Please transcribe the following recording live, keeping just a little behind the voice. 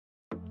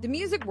The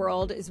music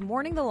world is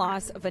mourning the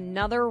loss of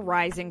another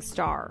rising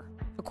star.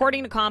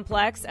 According to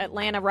Complex,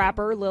 Atlanta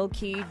rapper Lil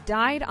Keed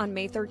died on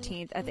May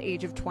 13th at the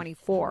age of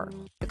 24.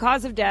 The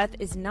cause of death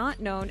is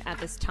not known at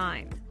this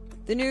time.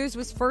 The news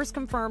was first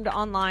confirmed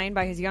online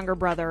by his younger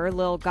brother,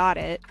 Lil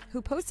Keed,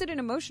 who posted an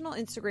emotional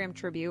Instagram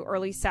tribute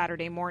early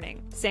Saturday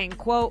morning, saying,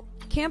 quote,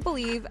 "Can't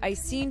believe I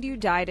seen you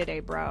die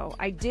today, bro.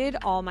 I did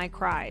all my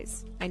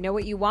cries. I know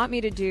what you want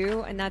me to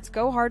do, and that's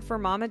go hard for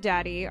mama,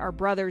 daddy, our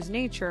brother's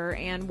Nature,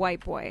 and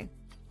white boy."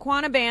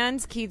 Quanah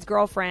Bands, Keed's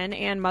girlfriend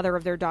and mother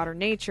of their daughter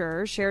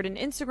Nature, shared an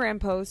Instagram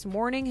post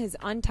mourning his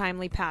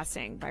untimely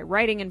passing by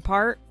writing in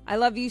part, "I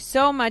love you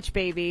so much,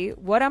 baby.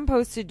 What I'm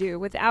supposed to do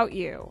without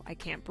you? I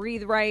can't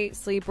breathe right,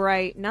 sleep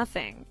right,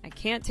 nothing. I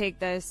can't take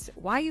this.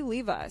 Why you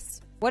leave us?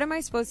 What am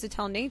I supposed to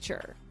tell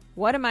Nature?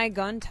 What am I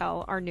gonna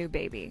tell our new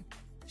baby?"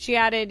 She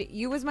added,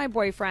 "You was my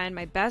boyfriend,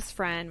 my best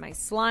friend, my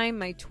slime,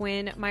 my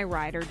twin, my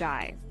ride or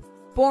die."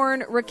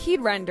 Born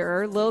Rakid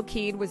Render, Lil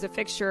Keed was a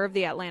fixture of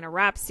the Atlanta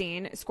rap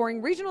scene,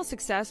 scoring regional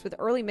success with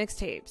early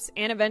mixtapes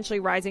and eventually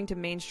rising to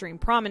mainstream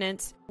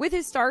prominence with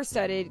his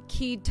star-studded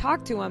Keed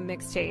Talk to Him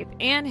mixtape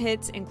and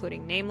hits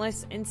including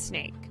Nameless and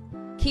Snake.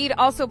 Keed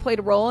also played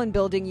a role in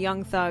building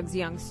Young Thug's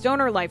Young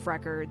Stoner Life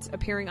Records,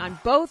 appearing on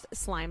both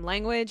Slime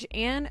Language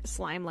and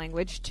Slime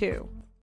Language 2.